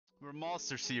We're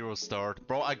Master Zero start.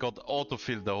 Bro, I got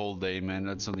autofill the whole day, man.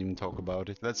 Let's not even talk about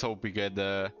it. Let's hope we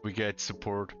get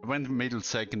support. I went middle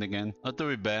second again. What do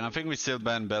we ban? I think we still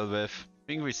ban Belvev. I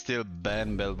think we still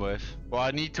ban Belvev. Bro,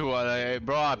 I need to,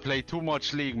 bro, I play too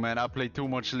much League, man. I play too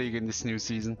much League in this new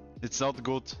season. It's not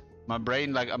good. My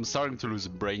brain, like, I'm starting to lose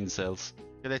brain cells.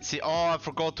 Okay, let's see. Oh, I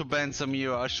forgot to ban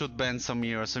Samira. I should ban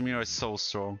Samira. Samira is so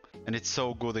strong. And it's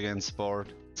so good against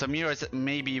Bard. Samira is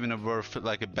maybe even worth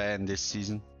like a ban this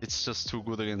season. It's just too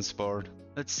good against Bard.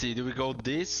 Let's see, do we go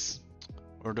this?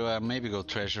 Or do I maybe go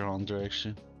Treasure Hunter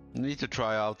actually? I need to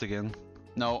try out again.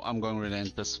 No, I'm going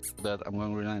Relentless for that. I'm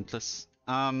going Relentless.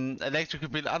 Electrical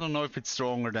build, I don't know if it's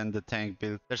stronger than the tank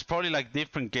build. There's probably like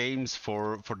different games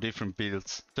for different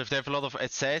builds. So if they have a lot of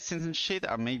assassins and shit,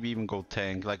 I maybe even go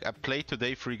tank. Like I played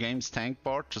today 3 games tank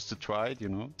Bard just to try it, you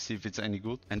know, see if it's any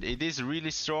good. And it is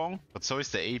really strong, but so is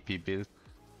the AP build.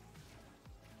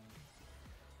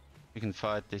 We can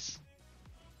fight this.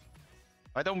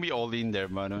 Why don't we all in there,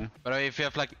 by the way? But if you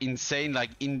have like insane,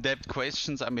 like in-depth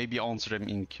questions, I maybe answer them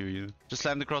in queue. Just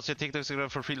slam across your TikTok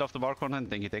for free off the bar content.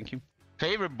 Thank you, thank you.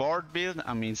 Favorite Bard build?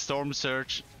 I mean, Storm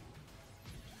Surge.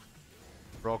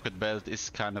 Rocket Belt is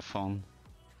kind of fun.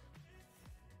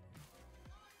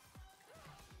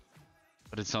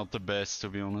 But it's not the best, to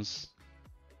be honest.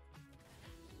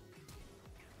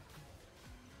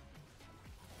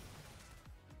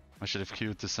 I should have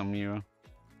queued to Samira.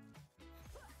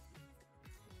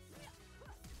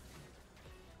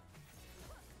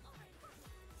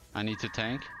 I need to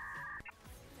tank.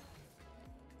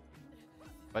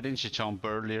 Why didn't she jump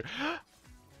earlier?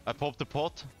 I popped the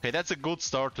pot. Okay, that's a good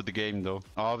start to the game though.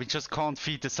 Oh, we just can't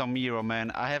feed the Samira,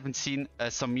 man. I haven't seen a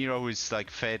Samira who is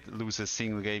like fed lose a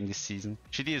single game this season.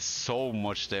 She deals so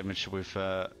much damage with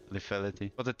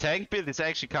lethality. But the tank build is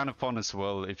actually kind of fun as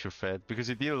well if you're fed, because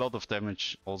you deal a lot of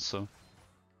damage also.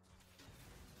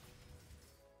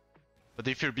 But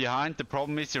if you're behind, the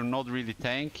problem is you're not really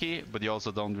tanky, but you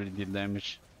also don't really deal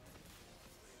damage.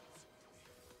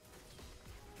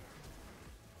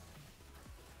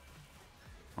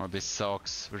 Oh, this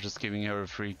sucks. We're just giving her a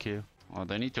free kill. Oh,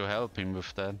 they need to help him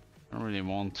with that. I don't really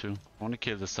want to. I want to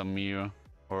kill the Samira.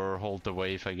 Or hold the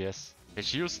wave, I guess. Okay,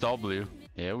 she used W.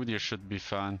 Yeah, Udyr should be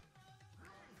fine.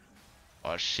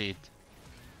 Oh, shit.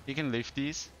 He can lift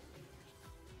these.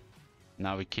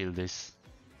 Now we kill this.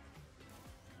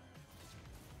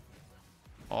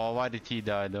 Oh, why did he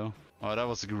die, though? Oh, that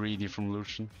was greedy from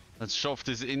Lucian. Let's shove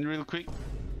this in real quick.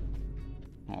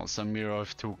 Oh, Samira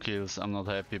with 2 kills. I'm not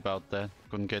happy about that.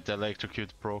 Couldn't get the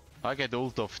electrocute proc. I get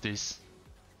ult off this.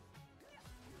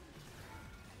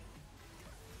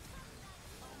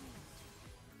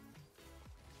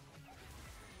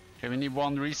 Okay, we need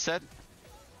 1 reset.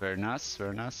 Very nice,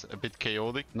 very nice. A bit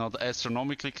chaotic. Not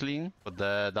astronomically clean, but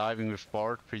the diving with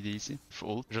Bard, pretty easy. With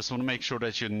ult. Just want to make sure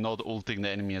that you're not ulting the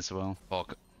enemy as well.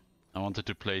 Fuck. I wanted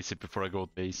to place it before I go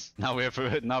to base. Now we have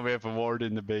a ward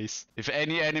in the base. If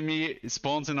any enemy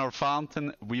spawns in our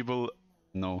fountain, we will...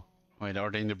 No. Wait,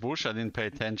 are they in the bush? I didn't pay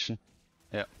attention.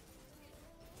 Yeah.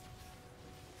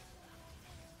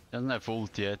 Doesn't have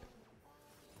ult yet.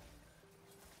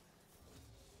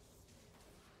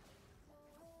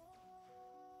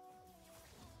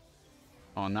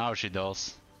 Oh, now she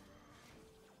does.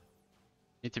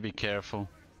 Need to be careful.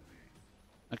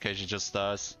 Okay, she just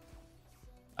dies.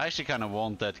 I actually kind of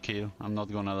want that kill, I'm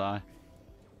not gonna lie.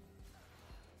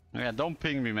 Yeah, don't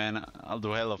ping me, man. I'll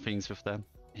do hella things with them.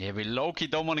 Yeah, we low-key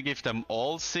don't want to give them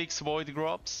all 6 void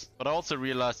grubs. But I also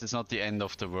realized it's not the end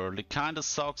of the world. It kind of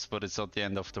sucks, but it's not the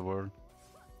end of the world.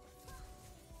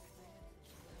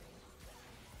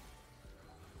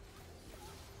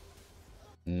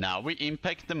 Now we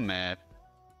impact the map.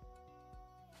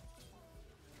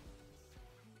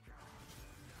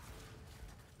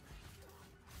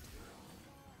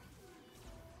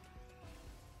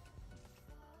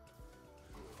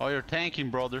 Oh, you're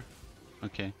tanking, brother.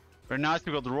 Okay. Very nice.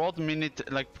 We got rod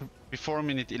minute, like before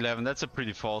minute 11. That's a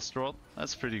pretty fast rod.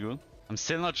 That's pretty good. I'm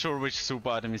still not sure which super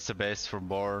item is the best for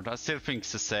Bard. I still think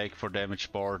it's the Sag for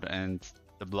damage Bard and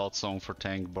the Blood Song for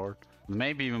tank Bard.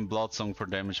 Maybe even Blood Song for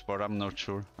damage Bard. I'm not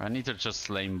sure. I need to just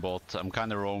lane bot. I'm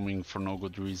kind of roaming for no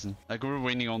good reason. Like we're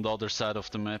winning on the other side of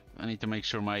the map. I need to make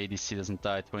sure my ADC doesn't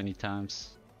die 20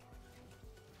 times.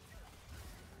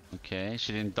 Okay,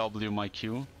 she didn't W my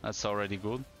Q. That's already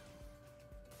good.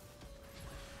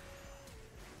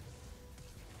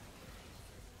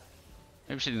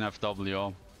 Maybe she didn't have W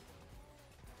up.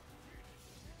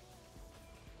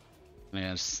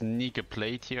 Yeah, sneak a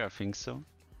plate here, I think so.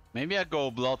 Maybe I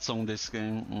go Bloodsong this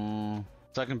game.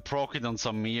 So I can proc it on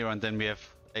Samira and then we have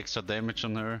extra damage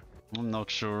on her. I'm not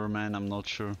sure, man, I'm not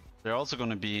sure. They're also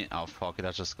gonna be... Oh, fuck it,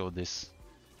 I just go this.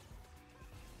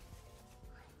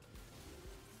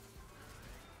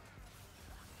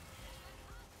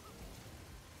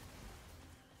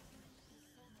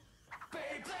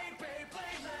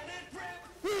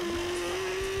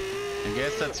 I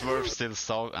guess that's worth still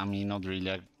stock. I mean, not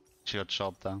really. She got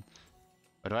shot down.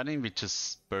 But why didn't we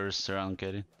just burst her? I don't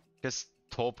get it. Guess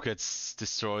top gets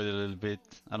destroyed a little bit.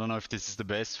 I don't know if this is the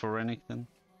best for Renekton.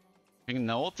 I think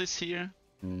Note is here.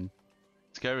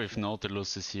 Scary if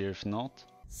Nautilus is here. If not...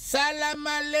 Salam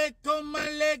alaikum,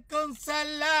 alaikum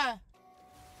salam.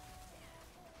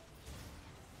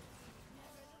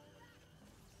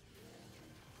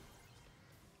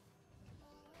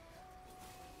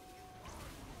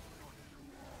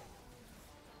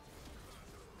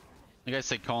 I guess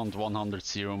they can't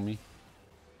 100-0 me.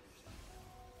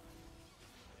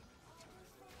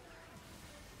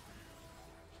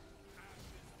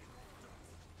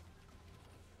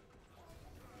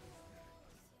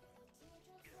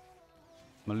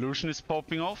 My Lucian is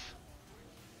popping off.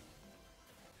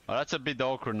 Oh, that's a bit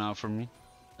awkward now for me.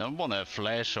 I don't want a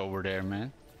flash over there,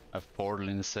 man. I have portal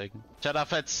in a second. Chad, I've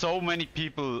had so many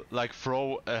people like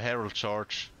throw a herald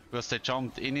charge because they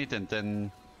jumped in it and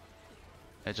then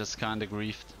I just kinda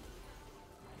griefed.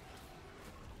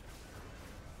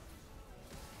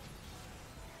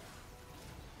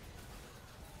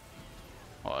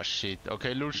 Oh shit.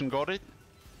 Okay, Lucian got it.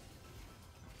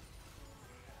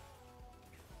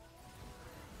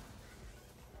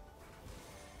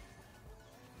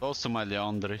 Close to my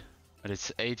Liandry. But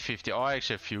it's 850. Oh, I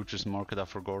actually have futures market, I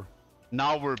forgot.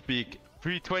 Now we're big.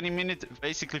 320 minutes,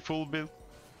 basically full build.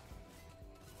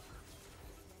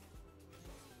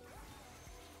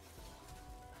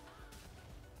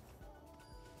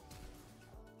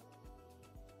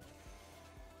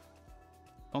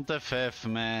 Don't FF,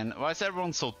 man. Why is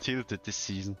everyone so tilted this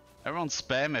season? Everyone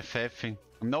spam FFing.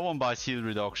 No one buys heal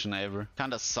reduction ever.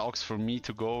 Kinda sucks for me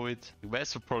to go with. The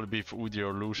best would probably be if Udi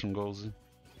or Lucian goes in.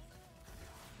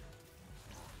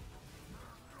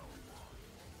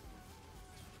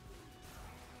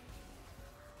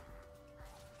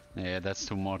 Yeah, that's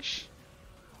too much.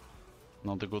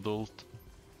 Not a good ult.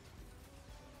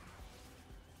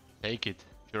 Take it.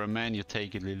 If you're a man, you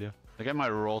take it, Lilia. I get my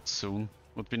rod soon.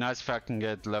 Would be nice if I can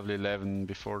get level 11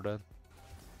 before that.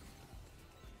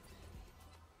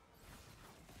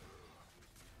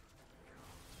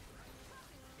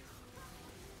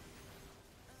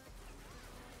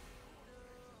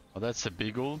 Oh, that's a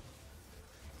big ult.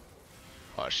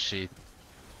 Oh shit.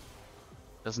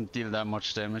 Doesn't deal that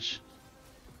much damage.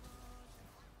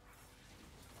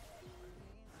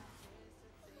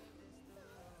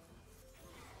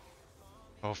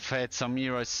 Oh, fat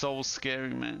Samira is so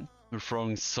scary, man. We're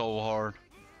throwing so hard.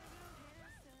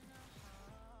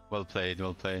 Well played,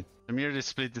 well played. Samira, this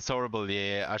split is horrible.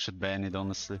 Yeah, I should ban it,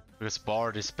 honestly. Because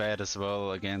Bard is bad as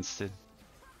well against it.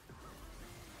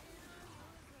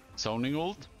 Zoning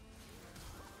ult.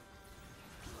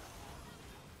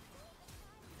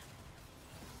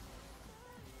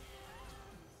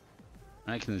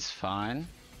 Reckon is fine.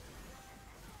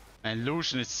 And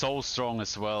Lucian is so strong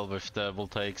as well with the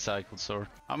voltaic cycle sword.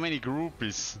 How many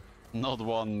groupies? Not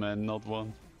one, man, not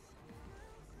one.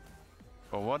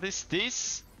 Oh, what is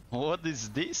this? What is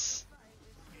this?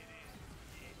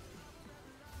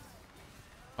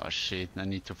 Oh shit, I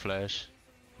need to flash.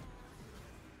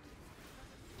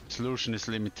 Lucian is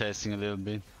limit testing a little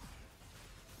bit.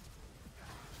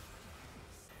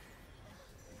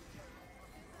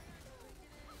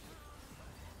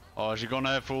 Oh, she's gonna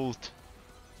have ult.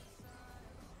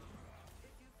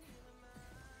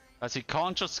 As he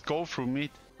can't just go through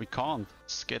mid. We can't.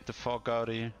 Just get the fuck out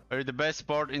of here. Are you the best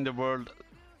Bard in the world?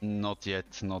 Not yet,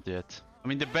 not yet. I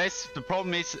mean, the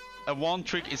problem is a one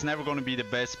trick is never gonna be the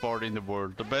best Bard in the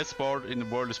world. The best Bard in the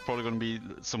world is probably gonna be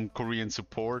some Korean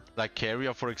support, like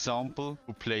Carrier for example,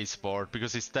 who plays Bard,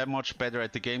 because he's that much better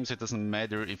at the game, so it doesn't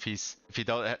matter if he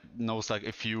knows like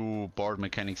a few Bard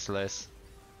mechanics less.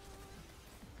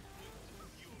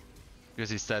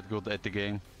 Because he's that good at the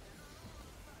game.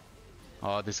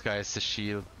 Oh, this guy has the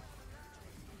shield.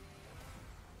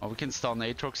 Oh, we can stun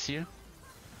Aatrox here.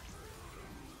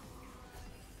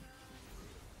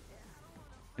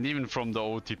 And even from the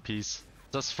OTPs.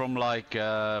 Just from like,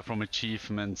 from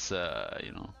achievements,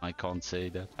 you know, I can't say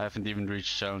that. I haven't even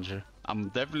reached Challenger. I'm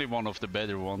definitely one of the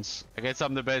better ones. I guess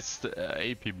I'm the best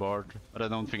AP Bard, but I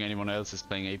don't think anyone else is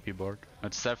playing AP Bard.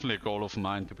 It's definitely a goal of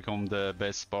mine to become the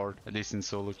best Bard, at least in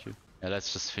solo queue. Yeah,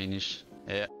 let's just finish.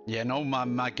 Yeah, no,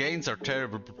 my gains are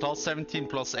terrible. Plus 17,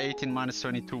 plus 18, minus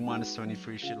 22, minus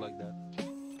 23, shit like that.